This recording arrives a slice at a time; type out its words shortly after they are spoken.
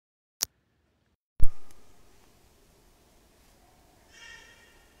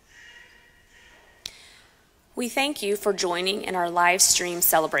We thank you for joining in our live stream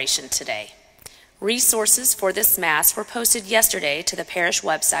celebration today. Resources for this Mass were posted yesterday to the parish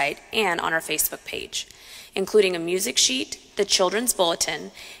website and on our Facebook page, including a music sheet, the children's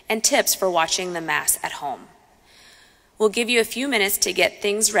bulletin, and tips for watching the Mass at home. We'll give you a few minutes to get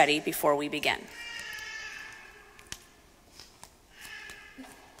things ready before we begin.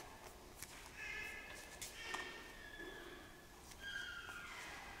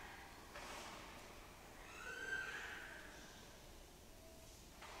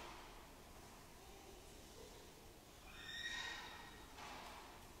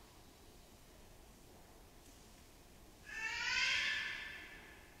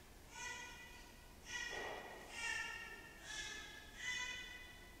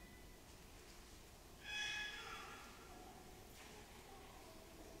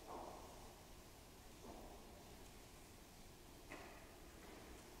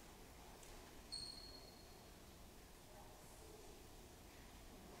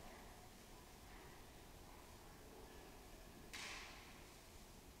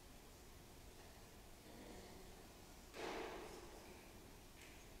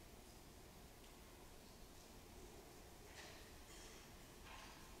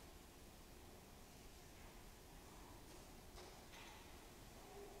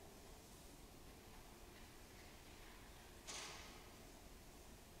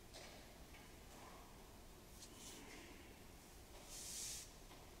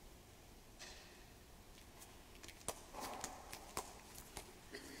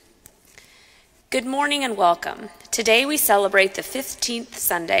 Good morning and welcome. Today we celebrate the 15th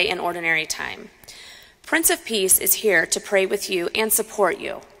Sunday in Ordinary Time. Prince of Peace is here to pray with you and support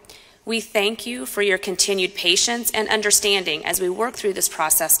you. We thank you for your continued patience and understanding as we work through this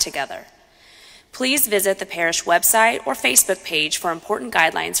process together. Please visit the parish website or Facebook page for important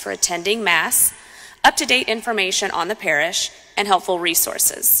guidelines for attending Mass, up-to-date information on the parish, and helpful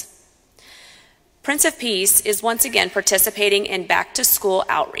resources. Prince of Peace is once again participating in back-to-school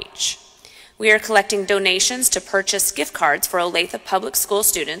outreach. We are collecting donations to purchase gift cards for Olathe public school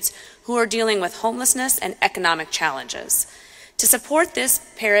students who are dealing with homelessness and economic challenges. To support this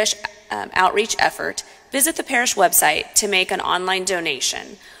parish outreach effort, visit the parish website to make an online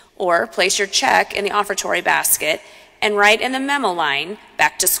donation, or place your check in the offertory basket and write in the memo line,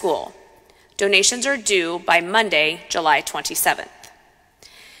 "Back to School." Donations are due by Monday, July 27th.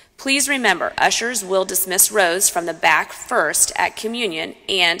 Please remember, ushers will dismiss rows from the back first at communion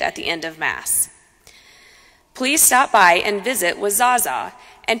and at the end of Mass. Please stop by and visit with Zaza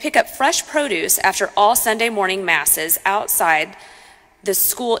and pick up fresh produce after all Sunday morning Masses outside the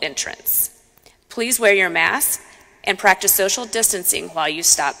school entrance. Please wear your mask and practice social distancing while you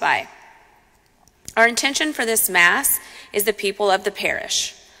stop by. Our intention for this Mass is the people of the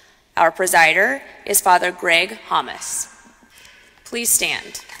parish. Our presider is Father Greg Hamas. Please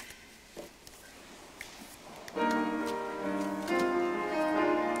stand.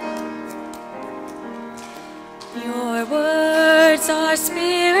 Your words are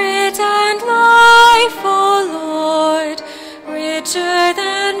spirit and life, O Lord, richer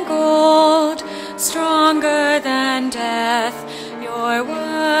than gold, stronger than death. Your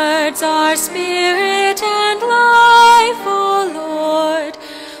words are spirit and life, O Lord,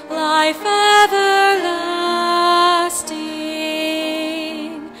 life everlasting.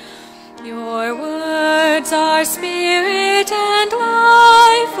 Your words are spirit and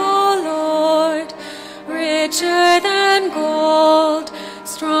life, O Lord, richer than gold,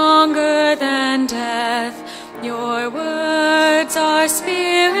 stronger than death. Your words are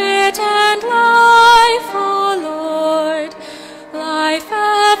spirit and life, O Lord, life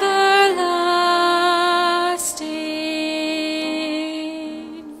everlasting.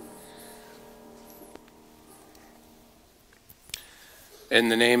 In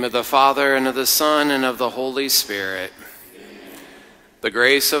the name of the Father, and of the Son, and of the Holy Spirit. The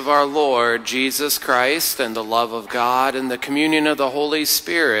grace of our Lord Jesus Christ, and the love of God, and the communion of the Holy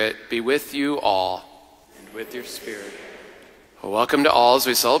Spirit be with you all. And with your spirit. Well, welcome to all as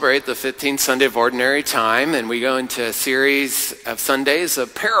we celebrate the 15th Sunday of Ordinary Time, and we go into a series of Sundays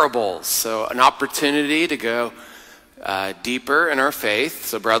of parables. So an opportunity to go deeper in our faith.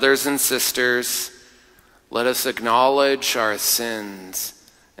 So brothers and sisters, let us acknowledge our sins,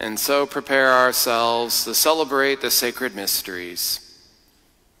 and so prepare ourselves to celebrate the sacred mysteries.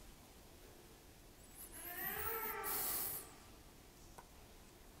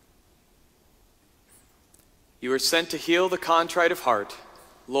 You are sent to heal the contrite of heart.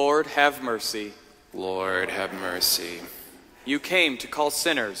 Lord, have mercy. Lord, have mercy. You came to call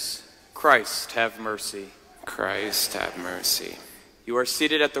sinners. Christ, have mercy. Christ, have mercy. You are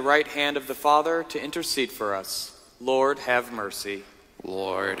seated at the right hand of the Father to intercede for us. Lord, have mercy.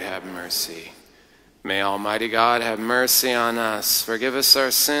 Lord, have mercy. May Almighty God have mercy on us, forgive us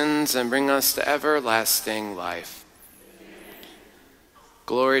our sins, and bring us to everlasting life.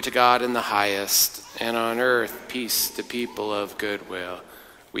 Glory to God in the highest, and on earth peace to people of good will.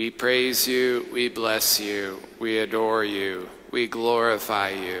 We praise you, we bless you, we adore you, we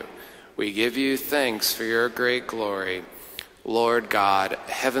glorify you. We give you thanks for your great glory. Lord God,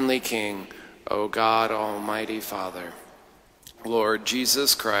 heavenly King, O God, almighty Father. Lord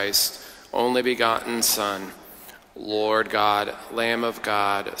Jesus Christ, only begotten Son, Lord God, Lamb of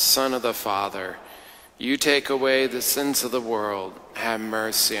God, Son of the Father, you take away the sins of the world, have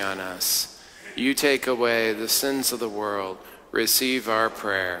mercy on us. You take away the sins of the world, receive our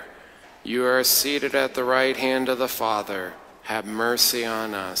prayer. You are seated at the right hand of the Father, have mercy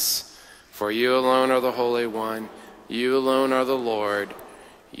on us. For you alone are the Holy One, you alone are the Lord,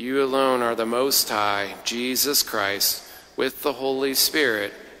 you alone are the Most High, Jesus Christ, with the Holy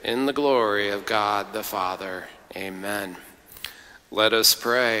Spirit, in the glory of God the Father. Amen. Let us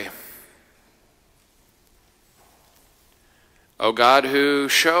pray. O God, who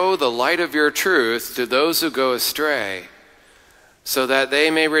show the light of your truth to those who go astray, so that they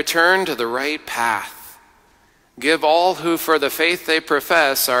may return to the right path, give all who for the faith they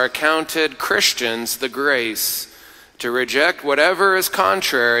profess are accounted Christians the grace to reject whatever is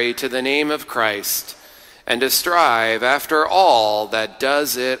contrary to the name of Christ, and to strive after all that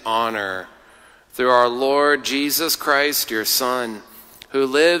does it honor. Through our Lord Jesus Christ, your Son, who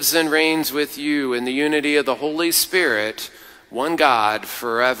lives and reigns with you in the unity of the Holy Spirit, one God,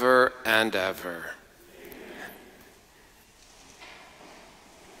 forever and ever.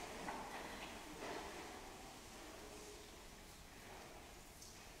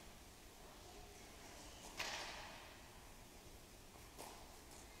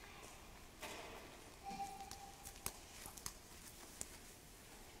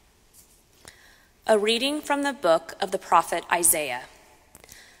 A reading from the book of the prophet Isaiah.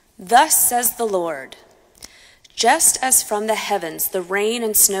 Thus says the Lord, just as from the heavens the rain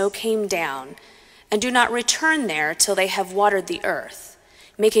and snow came down, and do not return there till they have watered the earth,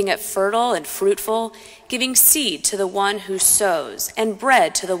 making it fertile and fruitful, giving seed to the one who sows, and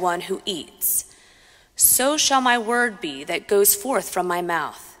bread to the one who eats, so shall my word be that goes forth from my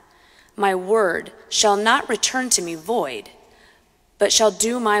mouth. My word shall not return to me void, but shall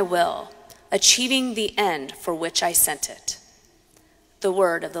do my will, achieving the end for which I sent it. The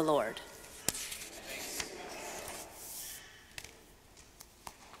word of the Lord.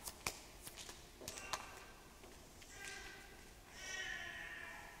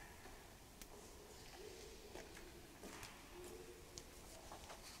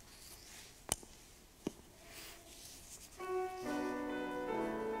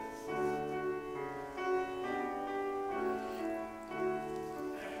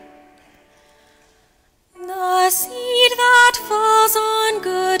 The seed that falls on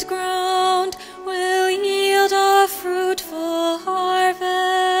good ground will yield a fruitful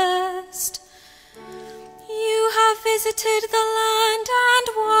harvest. You have visited the land and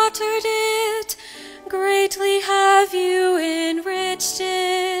watered it, greatly have you enriched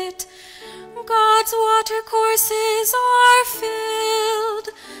it. God's watercourses are filled,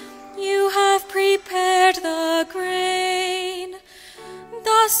 you have prepared the grain.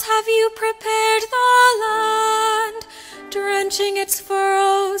 Thus have you prepared the land, drenching its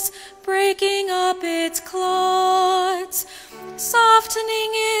furrows, breaking up its clods,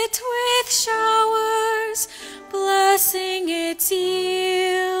 softening it with showers, blessing its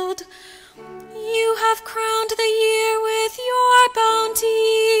yield. You have crowned the year with your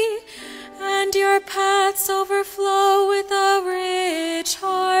bounty, and your paths overflow with a rich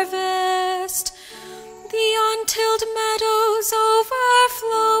harvest. The untilled meadows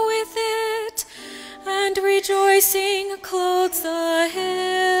overflow with it, and rejoicing clothes the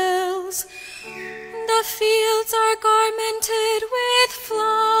hills. The fields are garmented with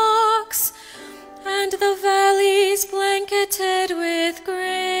flocks, and the valleys blanketed with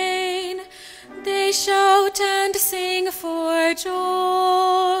grain. They shout and sing for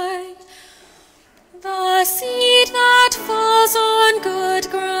joy. The seed that falls on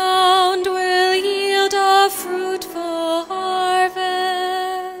good ground will yield a fruitful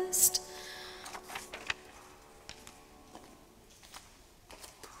harvest.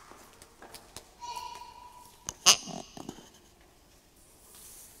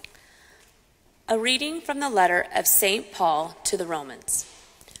 A reading from the letter of St. Paul to the Romans.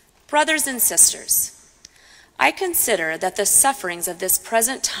 Brothers and sisters, I consider that the sufferings of this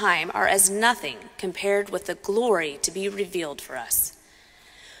present time are as nothing compared with the glory to be revealed for us.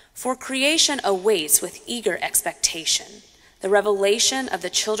 For creation awaits with eager expectation the revelation of the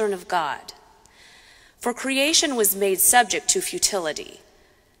children of God. For creation was made subject to futility,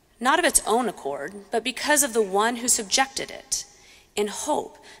 not of its own accord, but because of the one who subjected it, in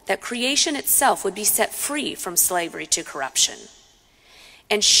hope that creation itself would be set free from slavery to corruption,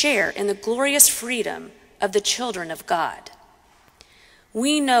 and share in the glorious freedom of the children of God.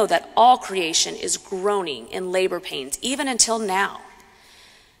 We know that all creation is groaning in labor pains, even until now.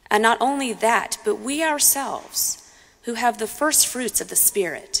 And not only that, but we ourselves, who have the first fruits of the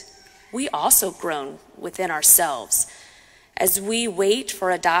Spirit, we also groan within ourselves as we wait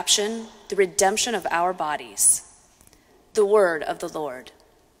for adoption, the redemption of our bodies. The word of the Lord.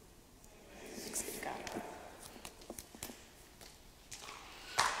 Thanks be to God.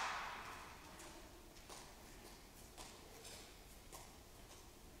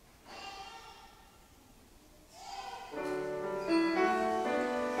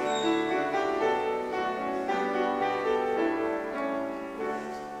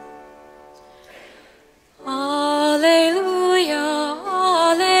 Alleluia,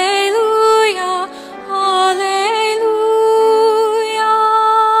 alleluia, alleluia.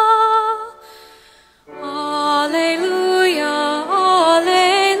 Alleluia,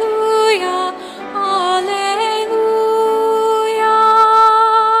 alleluia, alleluia.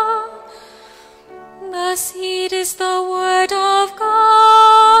 The seed is the word of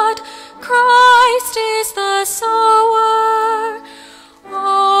God, Christ is the sower.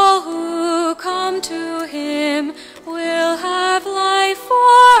 All who come to him will have life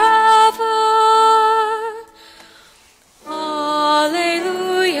forever.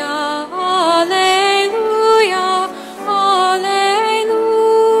 Alleluia, alleluia, alleluia.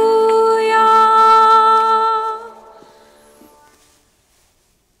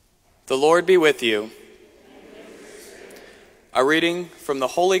 The Lord be with you. A reading from the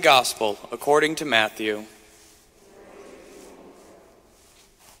Holy Gospel according to Matthew.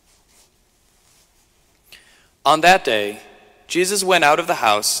 On that day, Jesus went out of the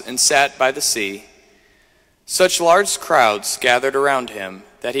house and sat by the sea. Such large crowds gathered around him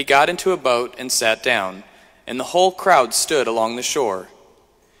that he got into a boat and sat down, and the whole crowd stood along the shore.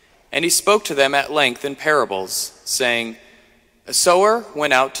 And he spoke to them at length in parables, saying, A sower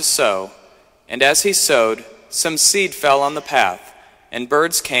went out to sow, and as he sowed, some seed fell on the path, and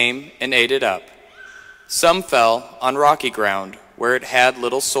birds came and ate it up. Some fell on rocky ground, where it had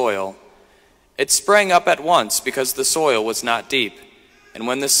little soil. It sprang up at once because the soil was not deep, and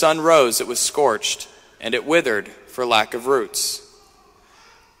when the sun rose it was scorched, and it withered for lack of roots.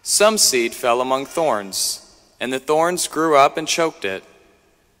 Some seed fell among thorns, and the thorns grew up and choked it.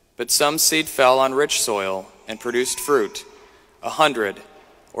 But some seed fell on rich soil and produced fruit, 100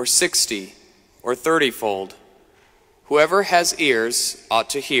 or 60 or 30-fold. Whoever has ears ought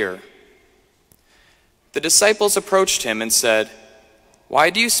to hear. The disciples approached him and said, Why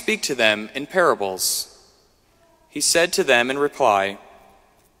do you speak to them in parables? He said to them in reply,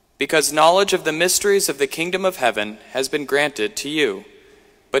 Because knowledge of the mysteries of the kingdom of heaven has been granted to you,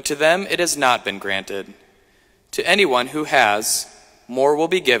 but to them it has not been granted. To anyone who has, more will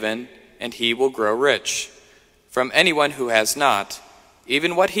be given, and he will grow rich. From anyone who has not,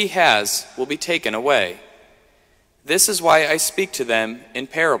 even what he has will be taken away. This is why I speak to them in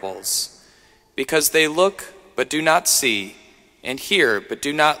parables, because they look but do not see, and hear but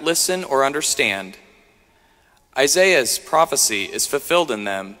do not listen or understand. Isaiah's prophecy is fulfilled in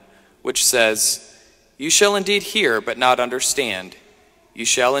them, which says, You shall indeed hear but not understand. You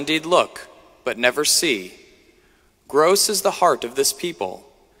shall indeed look but never see. Gross is the heart of this people.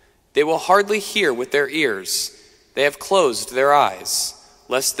 They will hardly hear with their ears. They have closed their eyes,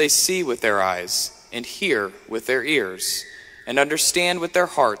 lest they see with their eyes, and hear with their ears, and understand with their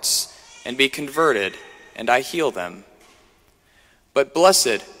hearts, and be converted, and I heal them. But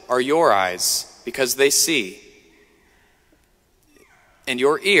blessed are your eyes, because they see, and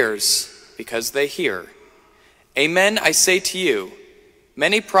your ears, because they hear. Amen, I say to you,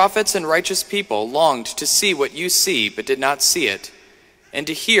 many prophets and righteous people longed to see what you see, but did not see it, and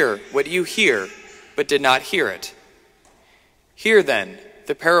to hear what you hear, but did not hear it. Hear then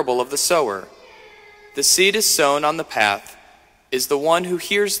the parable of the sower. The seed is sown on the path, is the one who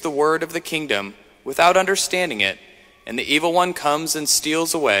hears the word of the kingdom without understanding it, and the evil one comes and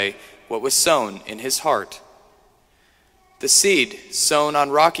steals away what was sown in his heart. The seed sown on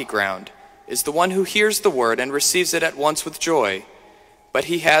rocky ground is the one who hears the word and receives it at once with joy, but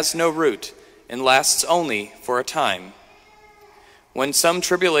he has no root and lasts only for a time. When some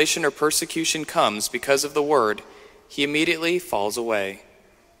tribulation or persecution comes because of the word, he immediately falls away.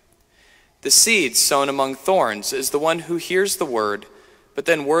 The seed sown among thorns is the one who hears the word, But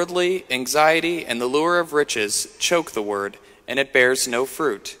then worldly anxiety and the lure of riches choke the word, and it bears no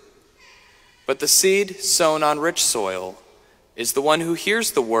fruit. But the seed sown on rich soil is the one who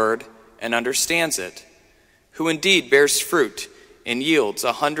hears the word and understands it, who indeed bears fruit and yields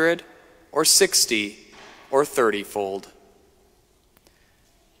 100 or 60 or 30-fold.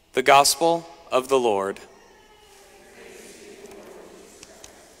 The Gospel of the Lord.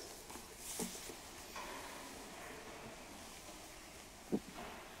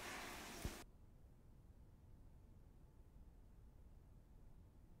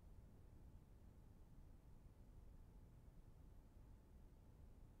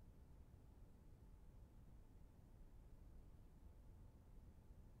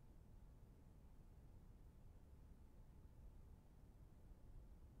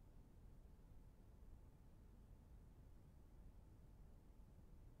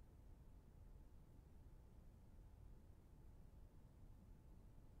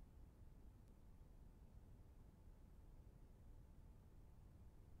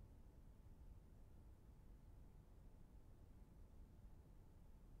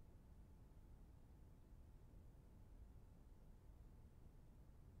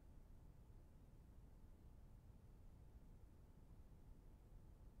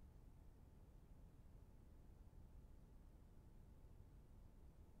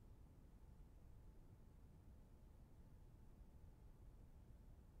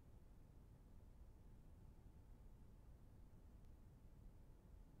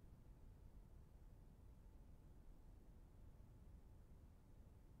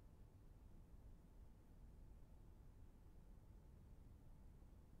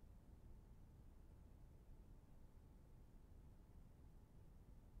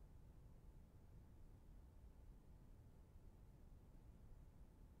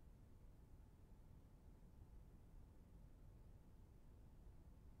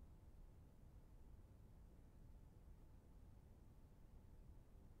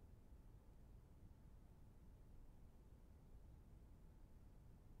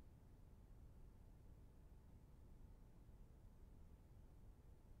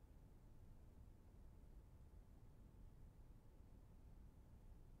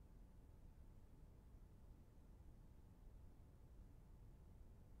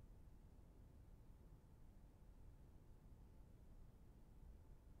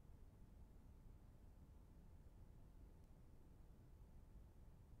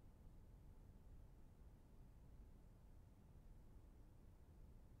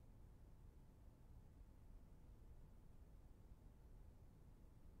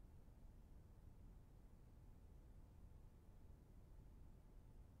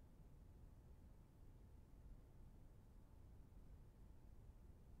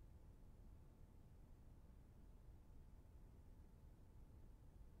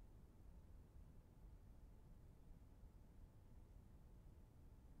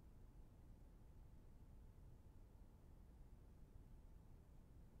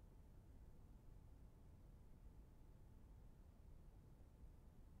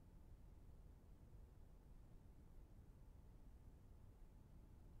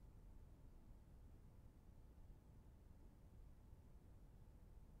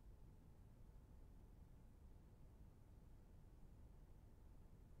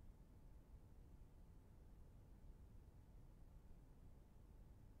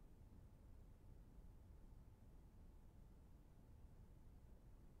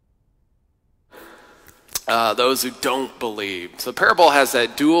 Those who don't believe. So the parable has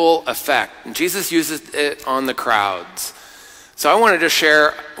that dual effect, and Jesus uses it on the crowds. So I wanted to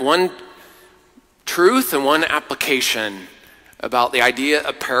share one truth and one application about the idea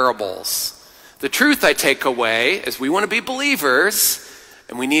of parables. The truth I take away is we want to be believers,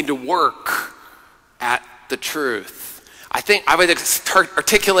 and we need to work at the truth. I think I would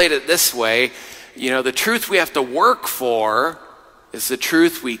articulate it this way. The truth we have to work for is the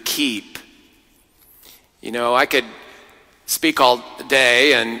truth we keep. I could speak all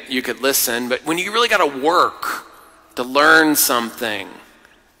day and you could listen, but when you really got to work to learn something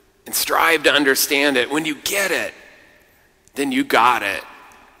and strive to understand it, when you get it, then you got it.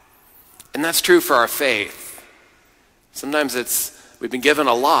 And that's true for our faith. Sometimes we've been given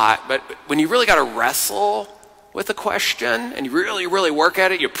a lot, but when you really got to wrestle with a question and you really, really work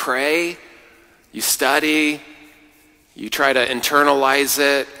at it, you pray, you study, you try to internalize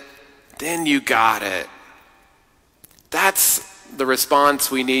it, then you got it. That's the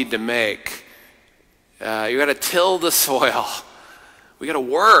response we need to make. You got to till the soil. We got to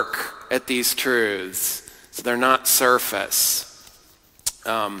work at these truths so they're not surface.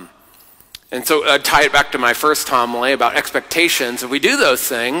 And so I'd tie it back to my first homily about expectations. If we do those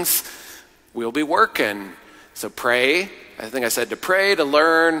things, we'll be working. So pray. I think I said to pray, to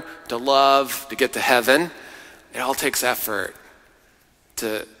learn, to love, to get to heaven. It all takes effort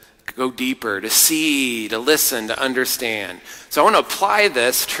to go deeper, to see, to listen, to understand. So I want to apply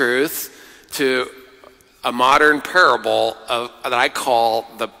this truth to a modern parable that I call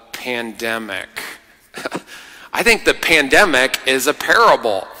the pandemic. I think the pandemic is a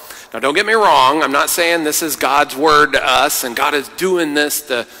parable. Now, don't get me wrong. I'm not saying this is God's word to us and God is doing this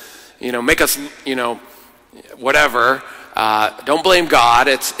to, make us, whatever. Don't blame God.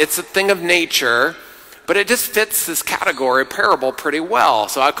 It's a thing of nature, but it just fits this category parable pretty well.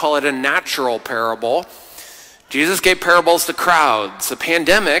 So I call it a natural parable. Jesus gave parables to crowds. The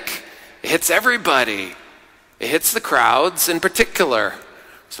pandemic, it hits everybody. It hits the crowds in particular.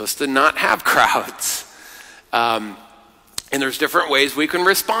 We're supposed to not have crowds. And there's different ways we can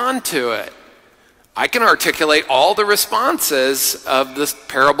respond to it. I can articulate all the responses of this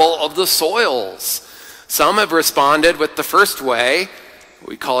parable of the soils. Some have responded with the first way.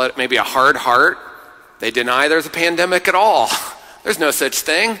 We call it maybe a hard heart. They deny there's a pandemic at all. There's no such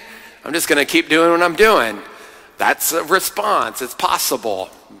thing. I'm just going to keep doing what I'm doing. That's a response. It's possible.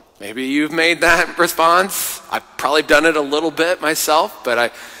 Maybe you've made that response. I've probably done it a little bit myself,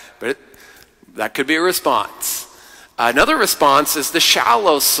 but that could be a response. Another response is the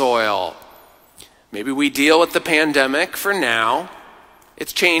shallow soil. Maybe we deal with the pandemic for now.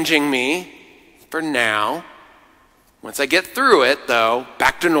 It's changing me for now. Once I get through it, though,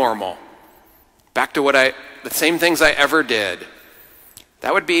 back to normal. Back to the same things I ever did.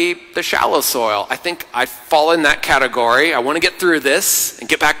 That would be the shallow soil. I think I fall in that category. I want to get through this and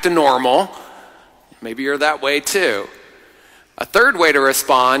get back to normal. Maybe you're that way too. A third way to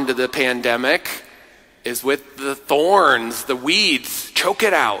respond to the pandemic is with the thorns, the weeds. Choke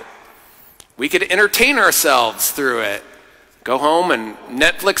it out. We could entertain ourselves through it. Go home and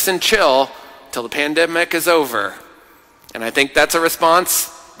Netflix and chill till the pandemic is over. And I think that's a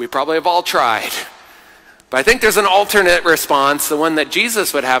response we probably have all tried. But I think there's an alternate response, the one that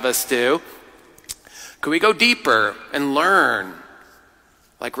Jesus would have us do. Could we go deeper and learn?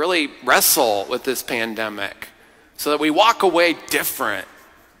 Like really wrestle with this pandemic so that we walk away different.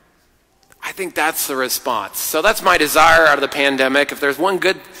 I think that's the response. So that's my desire out of the pandemic. If there's one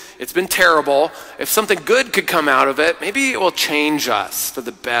good, it's been terrible. If something good could come out of it, maybe it will change us for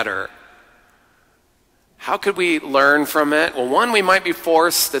the better. How could we learn from it? Well, one, we might be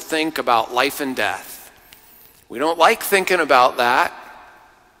forced to think about life and death. We don't like thinking about that,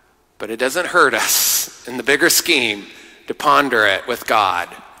 but it doesn't hurt us in the bigger scheme to ponder it with God,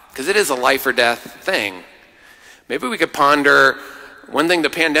 because it is a life or death thing. Maybe we could ponder, one thing the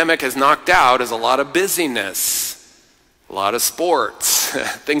pandemic has knocked out is a lot of busyness, a lot of sports,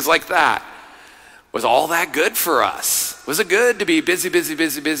 things like that. Was all that good for us? Was it good to be busy, busy,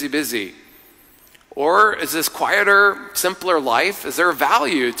 busy, busy, busy? Or is this quieter, simpler life, is there a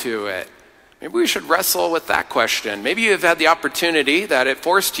value to it? Maybe we should wrestle with that question. Maybe you've had the opportunity that it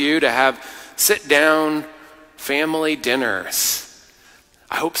forced you to have sit-down family dinners.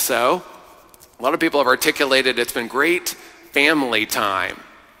 I hope so. A lot of people have articulated it's been great family time.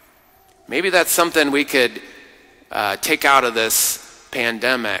 Maybe that's something we could take out of this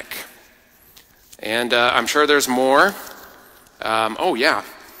pandemic. And I'm sure there's more.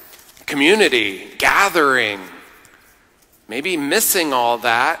 Community, gathering. Maybe missing all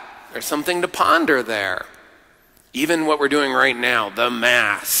that. There's something to ponder there. Even what we're doing right now, the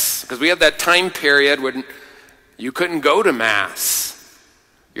Mass. Because we had that time period when you couldn't go to Mass.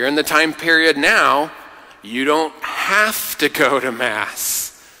 You're in the time period now, you don't have to go to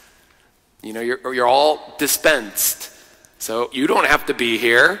Mass. You're all dispensed. So you don't have to be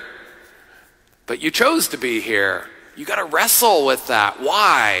here, but you chose to be here. You got to wrestle with that.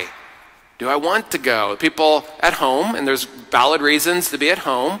 Why do I want to go? People at home, and there's valid reasons to be at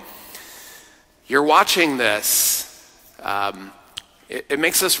home. You're watching this. It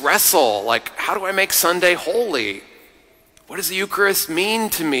makes us wrestle. Like, how do I make Sunday holy? What does the Eucharist mean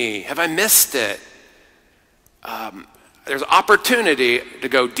to me? Have I missed it? There's opportunity to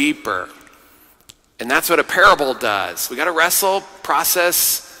go deeper. And that's what a parable does. We got to wrestle,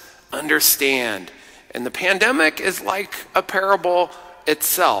 process, understand. And the pandemic is like a parable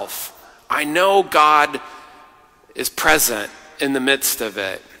itself. I know God is present in the midst of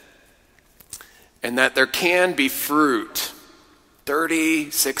it. And that there can be fruit, 30,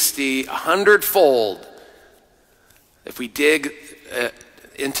 60, 100-fold, if we dig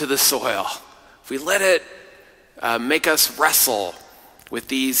into the soil. If we let it make us wrestle with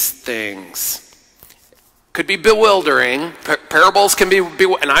these things. could be bewildering. Parables can be,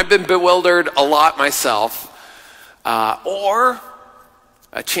 and I've been bewildered a lot myself, or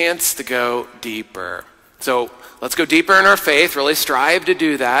a chance to go deeper. So let's go deeper in our faith, really strive to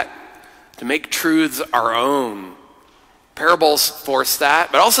do that, to make truths our own. Parables force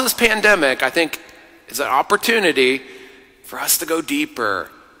that, but also this pandemic, I think, is an opportunity for us to go deeper.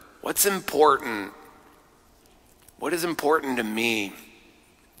 What's important? What is important to me?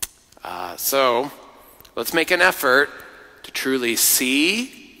 So let's make an effort to truly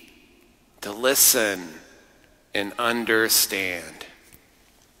see, to listen, and understand.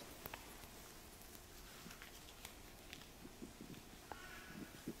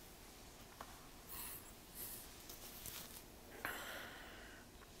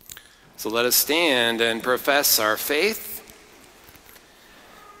 So let us stand and profess our faith.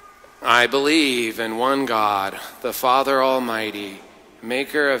 I believe in one God, the Father Almighty,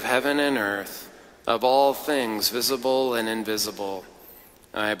 maker of heaven and earth, of all things visible and invisible.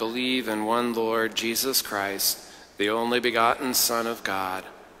 I believe in one Lord Jesus Christ, the only begotten Son of God,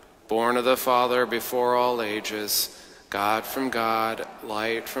 born of the Father before all ages, God from God,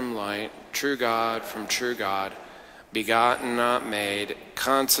 light from light, true God from true God, begotten, not made,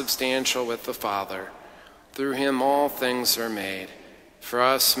 consubstantial with the Father. Through him all things are made. For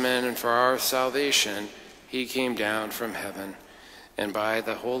us men and for our salvation, he came down from heaven, and by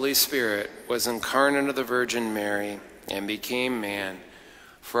the Holy Spirit was incarnate of the Virgin Mary, and became man.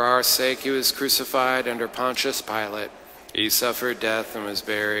 For our sake he was crucified under Pontius Pilate. He suffered death and was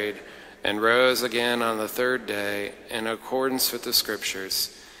buried, and rose again on the third day, in accordance with the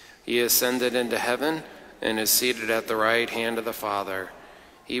Scriptures. He ascended into heaven, and is seated at the right hand of the Father.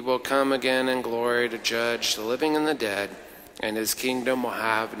 He will come again in glory to judge the living and the dead, and his kingdom will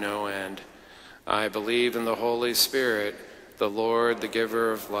have no end. I believe in the Holy Spirit, the Lord, the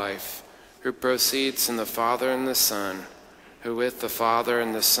giver of life, who proceeds from the Father and the Son, who with the Father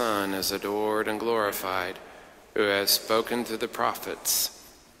and the Son is adored and glorified, who has spoken through the prophets.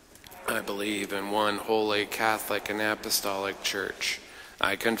 I believe in one holy, Catholic, and Apostolic Church.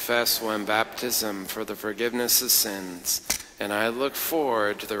 I confess one baptism for the forgiveness of sins, and I look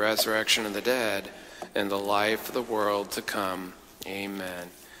forward to the resurrection of the dead and the life of the world to come. Amen.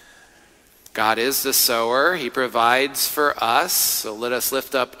 God is the sower. He provides for us, so let us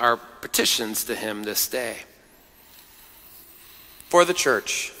lift up our petitions to him this day. For the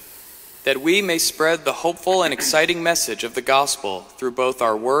Church, that we may spread the hopeful and exciting message of the gospel through both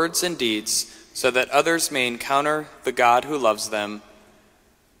our words and deeds, so that others may encounter the God who loves them,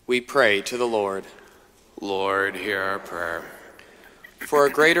 we pray to the Lord. Lord, hear our prayer. For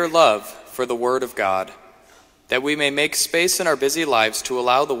a greater love for the Word of God, that we may make space in our busy lives to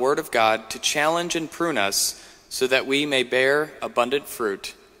allow the Word of God to challenge and prune us so that we may bear abundant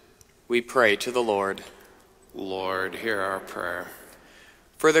fruit, we pray to the Lord. Lord, hear our prayer.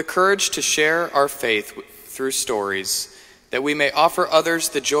 For the courage to share our faith through stories, that we may offer others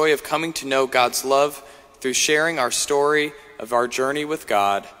the joy of coming to know God's love through sharing our story of our journey with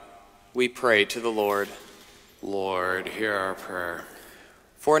God, we pray to the Lord. Lord, hear our prayer.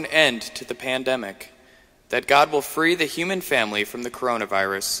 For an end to the pandemic, that God will free the human family from the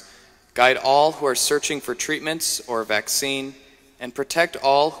coronavirus, guide all who are searching for treatments or vaccine, and protect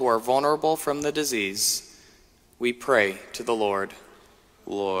all who are vulnerable from the disease, we pray to the Lord.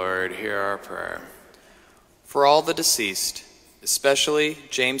 Lord, hear our prayer. For all the deceased, especially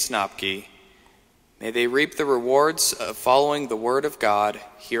James Knopke, may they reap the rewards of following the Word of God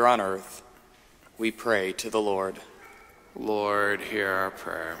here on earth. We pray to the Lord. Lord, hear our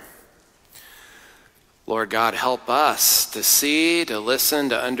prayer. Lord God, help us to see, to listen,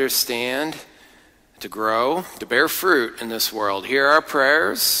 to understand, to grow, to bear fruit in this world. Hear our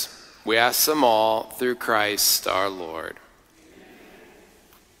prayers. We ask them all through Christ our Lord.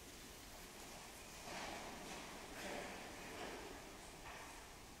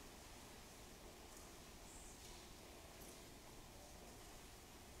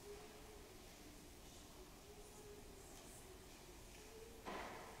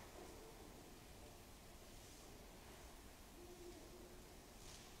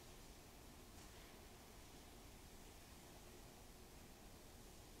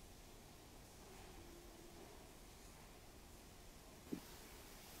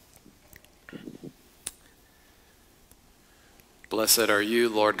 Blessed are you,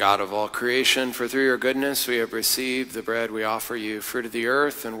 Lord God of all creation, for through your goodness we have received the bread we offer you, fruit of the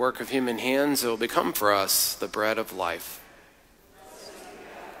earth and work of human hands. It will become for us the bread of life.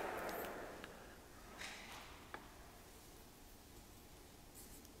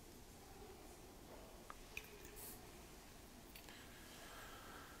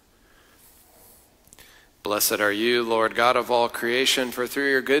 Blessed are you, Lord God of all creation, for through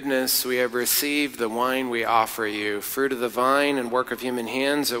your goodness we have received the wine we offer you. Fruit of the vine and work of human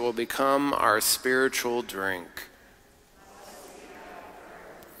hands, it will become our spiritual drink.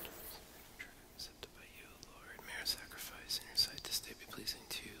 Accepted by you, Lord, may our sacrifice in your sight this day be pleasing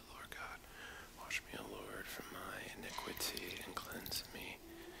to you, Lord God. Wash me, O Lord, from my iniquity and cleanse me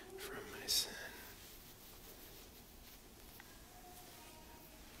from my sin.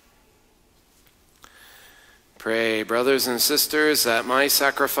 Pray, brothers and sisters, that my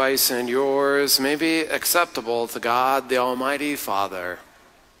sacrifice and yours may be acceptable to God, the Almighty Father.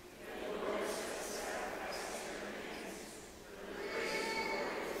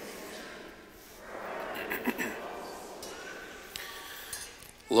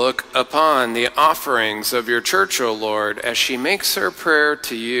 Look upon the offerings of your church, O Lord, as she makes her prayer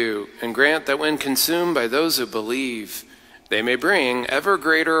to you, and grant that when consumed by those who believe, they may bring ever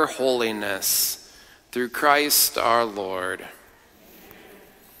greater holiness. Through Christ our Lord.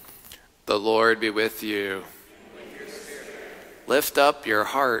 The Lord be with you. Lift up your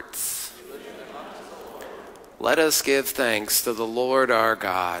hearts. Let us give thanks to the Lord our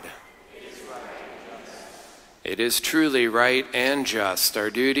God. It is truly right and just, our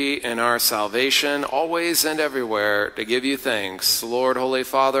duty and our salvation, always and everywhere, to give you thanks, Lord, Holy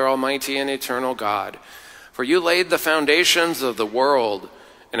Father, Almighty and eternal God. For you laid the foundations of the world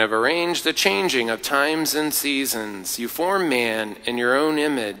and have arranged the changing of times and seasons. You formed man in your own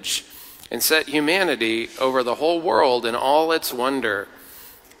image and set humanity over the whole world in all its wonder,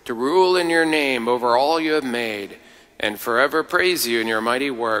 to rule in your name over all you have made, and forever praise you in your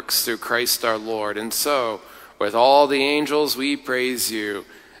mighty works through Christ our Lord. And so, with all the angels we praise you,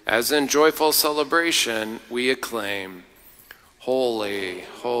 as in joyful celebration we acclaim, Holy,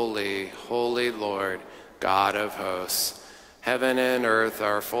 holy, holy Lord, God of hosts. Heaven and earth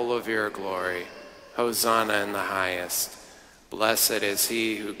are full of your glory. Hosanna in the highest. Blessed is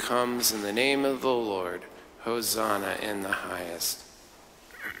he who comes in the name of the Lord. Hosanna in the highest.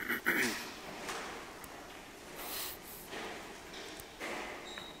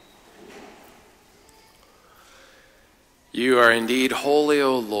 You are indeed holy,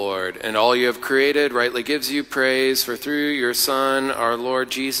 O Lord, and all you have created rightly gives you praise, for through your Son, our Lord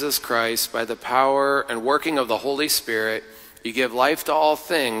Jesus Christ, by the power and working of the Holy Spirit, you give life to all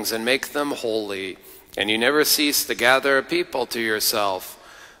things and make them holy, and you never cease to gather a people to yourself,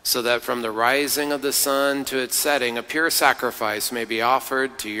 so that from the rising of the sun to its setting a pure sacrifice may be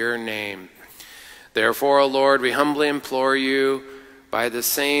offered to your name. Therefore, O Lord, we humbly implore you, by the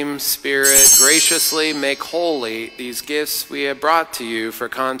same Spirit, graciously make holy these gifts we have brought to you for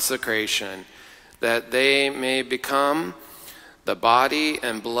consecration, that they may become the body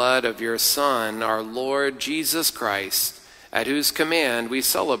and blood of your Son, our Lord Jesus Christ, at whose command we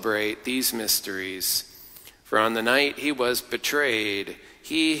celebrate these mysteries. For on the night he was betrayed,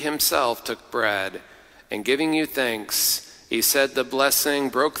 he himself took bread, and giving you thanks, he said the blessing,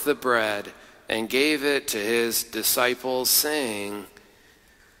 broke the bread, and gave it to his disciples, saying,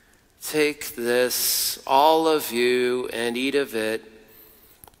 Take this, all of you, and eat of it,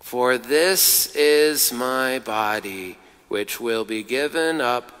 for this is my body, which will be given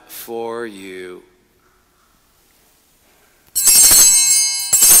up for you.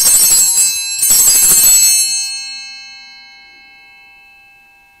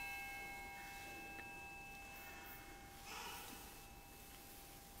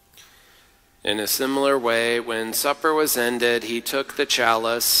 In a similar way, when supper was ended, he took the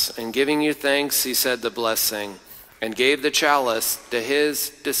chalice, and giving you thanks, he said the blessing, and gave the chalice to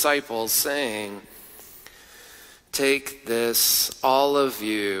his disciples, saying, Take this, all of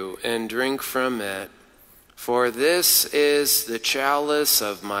you, and drink from it, for this is the chalice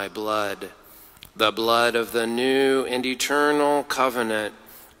of my blood, the blood of the new and eternal covenant,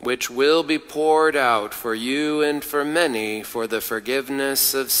 which will be poured out for you and for many for the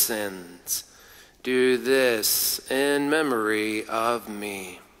forgiveness of sins. Do this in memory of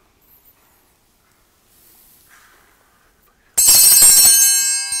me.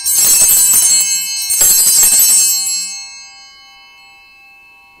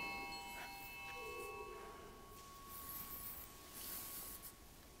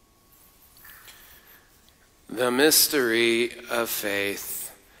 The mystery of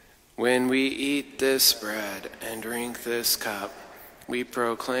faith. When we eat this bread and drink this cup, we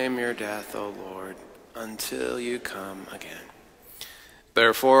proclaim your death, O Lord, until you come again.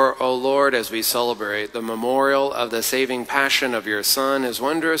 Therefore, O Lord, as we celebrate the memorial of the saving passion of your Son, his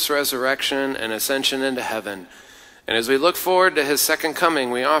wondrous resurrection and ascension into heaven, and as we look forward to his second coming,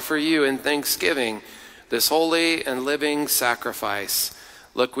 we offer you in thanksgiving this holy and living sacrifice.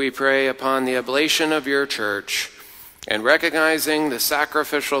 Look, we pray, upon the oblation of your church, and recognizing the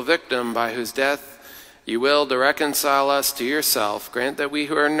sacrificial victim by whose death you will to reconcile us to yourself, grant that we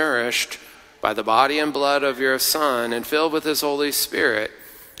who are nourished by the body and blood of your Son and filled with his Holy Spirit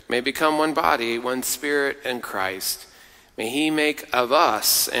may become one body, one spirit in Christ. May he make of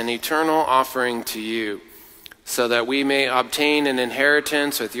us an eternal offering to you, so that we may obtain an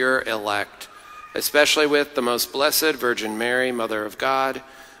inheritance with your elect, especially with the most blessed Virgin Mary, Mother of God,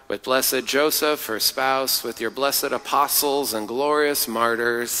 with blessed Joseph, her spouse, with your blessed apostles and glorious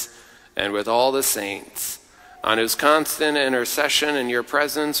martyrs, and with all the saints, on whose constant intercession in your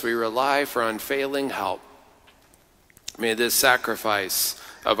presence we rely for unfailing help. May this sacrifice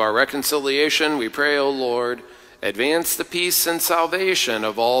of our reconciliation, we pray, O Lord, advance the peace and salvation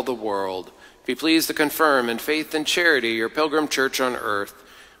of all the world. Be pleased to confirm in faith and charity your pilgrim church on earth,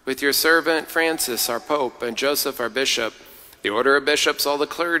 with your servant Francis, our Pope, and Joseph, our Bishop, the order of bishops, all the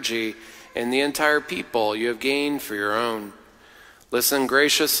clergy, and the entire people you have gained for your own. Listen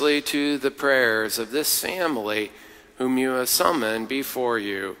graciously to the prayers of this family whom you have summoned before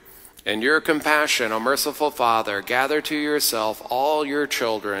you. In your compassion, O merciful Father, gather to yourself all your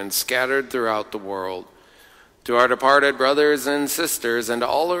children scattered throughout the world. To our departed brothers and sisters, and to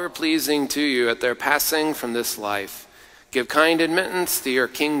all who are pleasing to you at their passing from this life, give kind admittance to your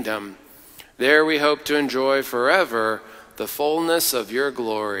kingdom. There we hope to enjoy forever the fullness of your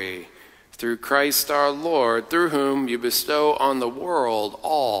glory. Through Christ our Lord, through whom you bestow on the world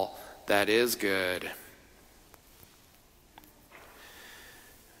all that is good.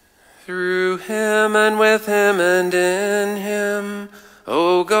 Through him and with him and in him,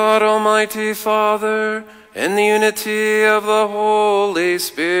 O God, Almighty Father, in the unity of the Holy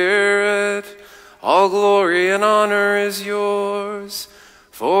Spirit, all glory and honor is yours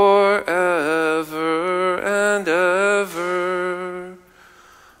forever and ever.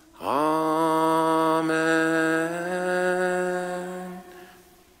 Amen.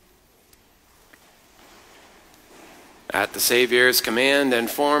 At the Savior's command and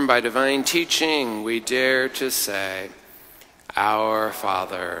formed by divine teaching, we dare to say, Our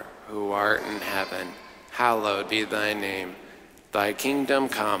Father, who art in heaven, hallowed be thy name. Thy kingdom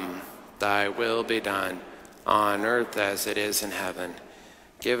come, thy will be done, on earth as it is in heaven.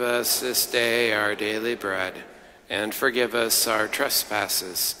 Give us this day our daily bread, and forgive us our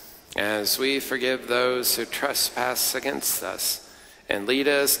trespasses, as we forgive those who trespass against us. And lead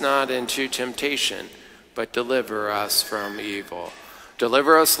us not into temptation, but deliver us from evil.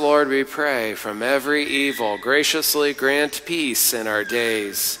 Deliver us, Lord, we pray, from every evil. Graciously grant peace in our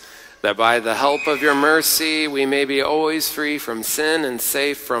days, that by the help of your mercy we may be always free from sin and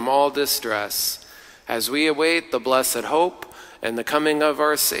safe from all distress, as we await the blessed hope and the coming of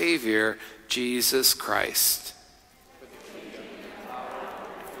our Savior, Jesus Christ.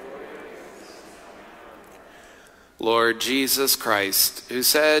 Lord Jesus Christ, who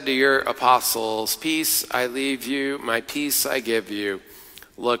said to your apostles, Peace I leave you, my peace I give you,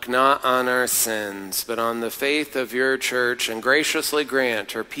 look not on our sins, but on the faith of your church, and graciously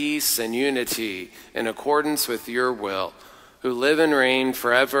grant her peace and unity in accordance with your will, who live and reign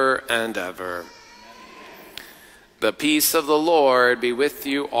forever and ever. The peace of the Lord be with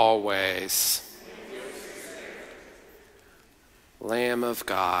you always. Lamb of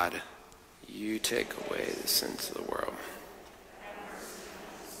God, you take away the sins of the world.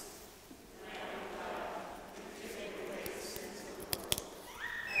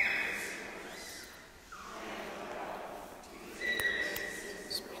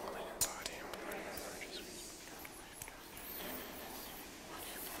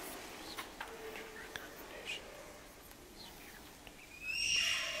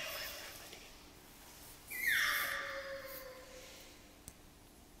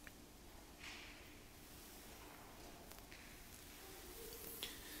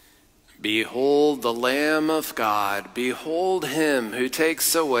 Behold the Lamb of God. Behold him who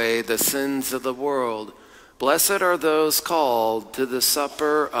takes away the sins of the world. Blessed are those called to the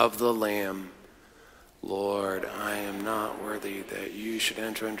supper of the Lamb. Lord, I am not worthy that you should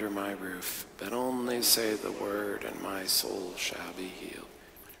enter under my roof, but only say the word, and my soul shall be healed.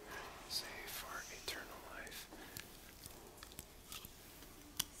 Save for eternal life.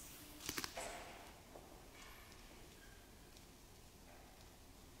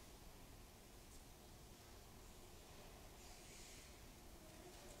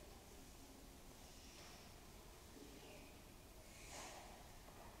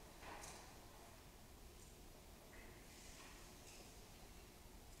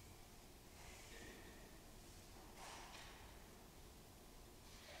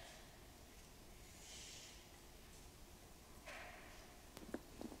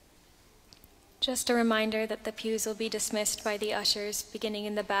 Just a reminder that the pews will be dismissed by the ushers beginning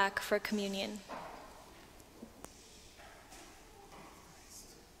in the back for communion.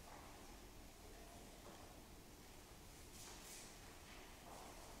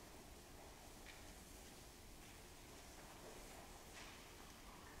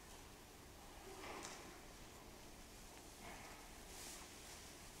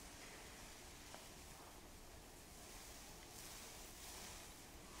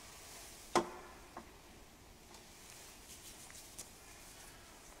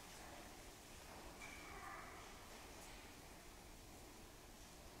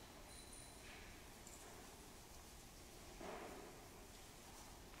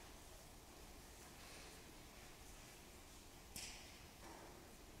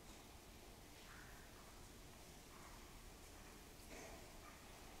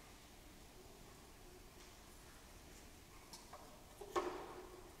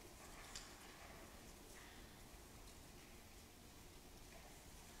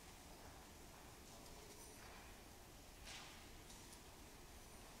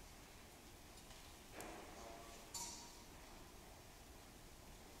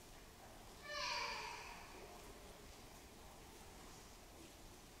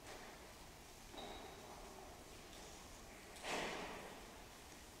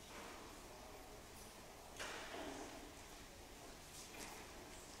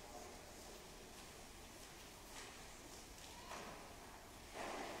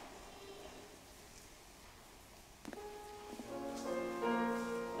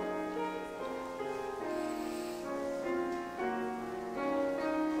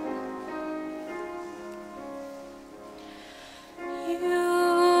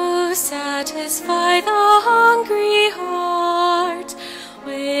 Satisfy the hungry heart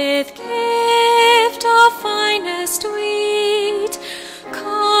with gift of finest wheat.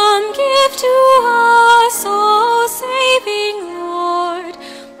 Come, give to us, O saving Lord,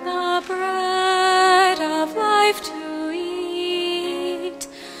 the bread of life to eat.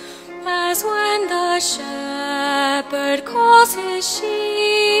 As when the shepherd calls his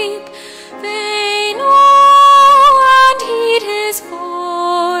sheep, they know and heed his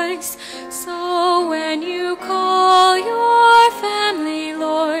voice. So when you call your family,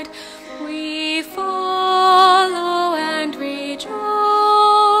 Lord, we follow and rejoice.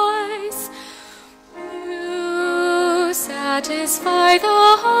 You satisfy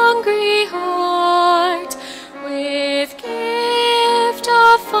the hungry heart with gift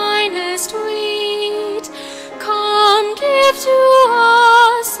of finest wheat. Come, give to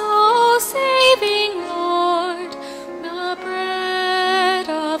us, O saving Lord, the bread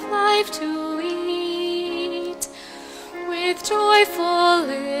of life to eat. With joyful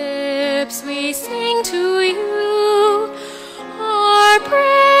lips we sing to you our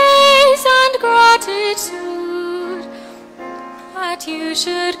praise and gratitude, that you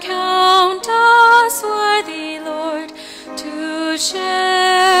should count us worthy, Lord, to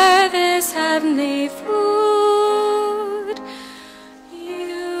share this heavenly food.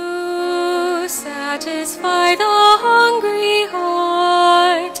 You satisfy the hungry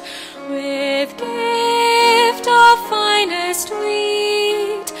heart with gift of finest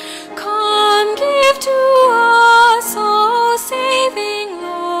wheat. Come, give to us, O saving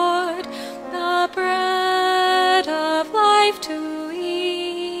Lord, the bread of life to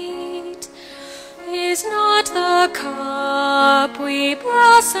eat. Is not the cup we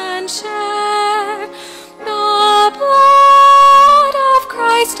bless and share the blood of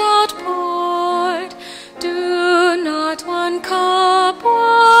Christ outpoured? Do not one cup,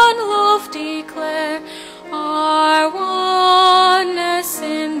 one loaf declare our oneness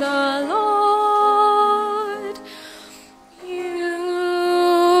in the Lord?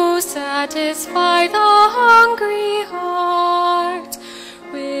 You satisfy the hungry heart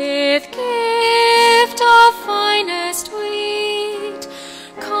with gift of finest wheat.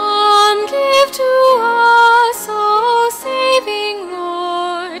 Come, give to us, O saving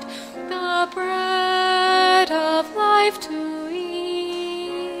Lord, the bread of life to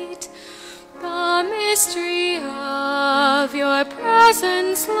eat. The mystery of your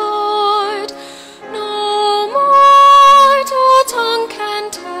presence, Lord, no mortal tongue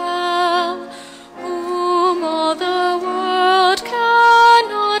can tell, whom all the world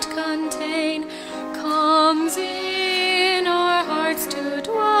cannot contain, comes in our hearts to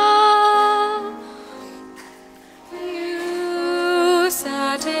dwell. You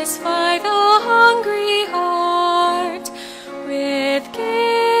satisfy the hungry heart with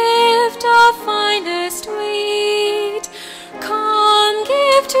gift of finest wheat. Come,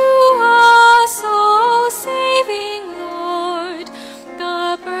 give to us, O saving Lord, the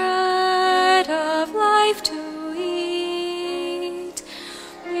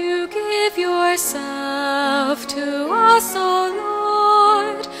yourself to us, O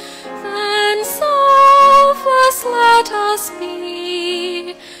Lord, then selfless let us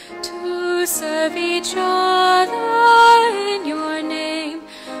be, to serve each other in your name,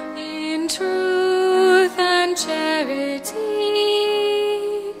 in truth and charity.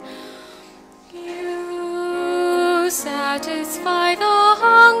 You satisfy the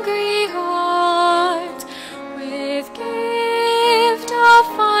hungry heart with gift of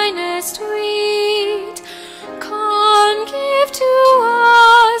finest wheat. Come, give to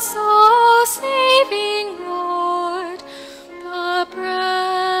us, O saving Lord, the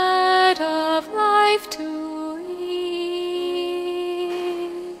bread of life to eat.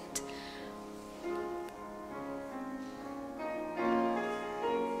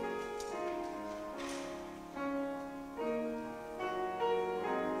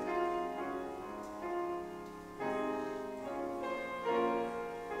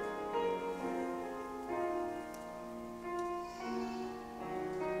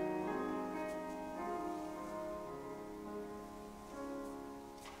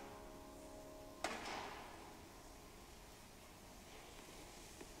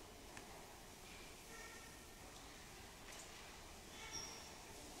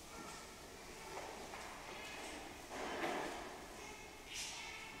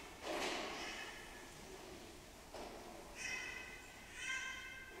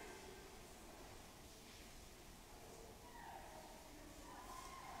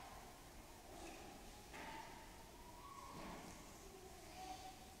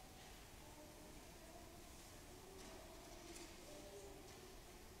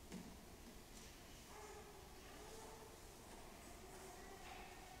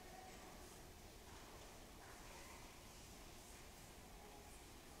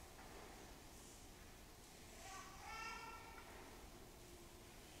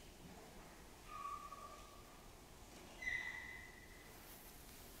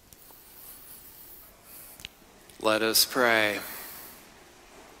 Let us pray.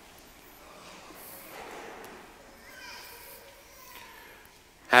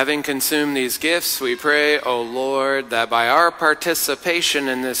 Having consumed these gifts, we pray, O Lord, that by our participation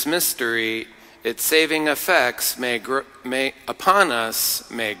in this mystery, its saving effects upon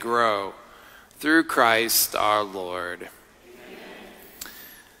us may grow. Through Christ our Lord. Amen.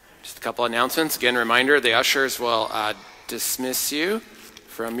 Just a couple announcements. Again, reminder, the ushers will dismiss you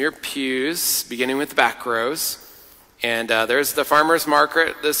from your pews, beginning with the back rows. And there's the farmer's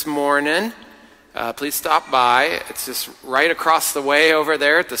market this morning. Please stop by. It's just right across the way over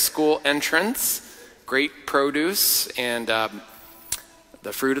there at the school entrance. Great produce and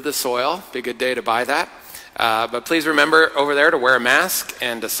the fruit of the soil. Be a good day to buy that. But please remember over there to wear a mask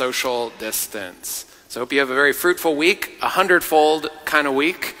and to social distance. So I hope you have a very fruitful week, 100-fold kind of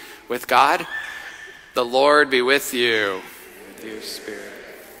week with God. The Lord be with you. With your spirit.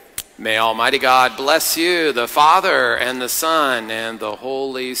 May Almighty God bless you, the Father and the Son and the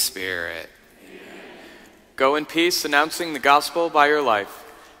Holy Spirit. Amen. Go in peace, announcing the gospel by your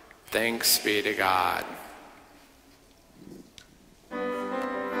life. Thanks be to God.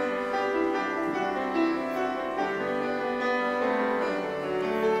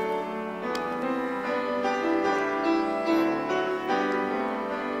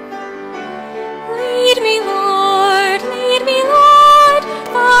 Lead me, Lord,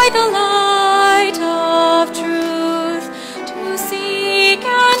 by the light of truth, to seek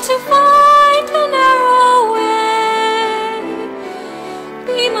and to find the narrow way.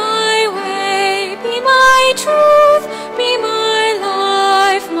 Be my truth.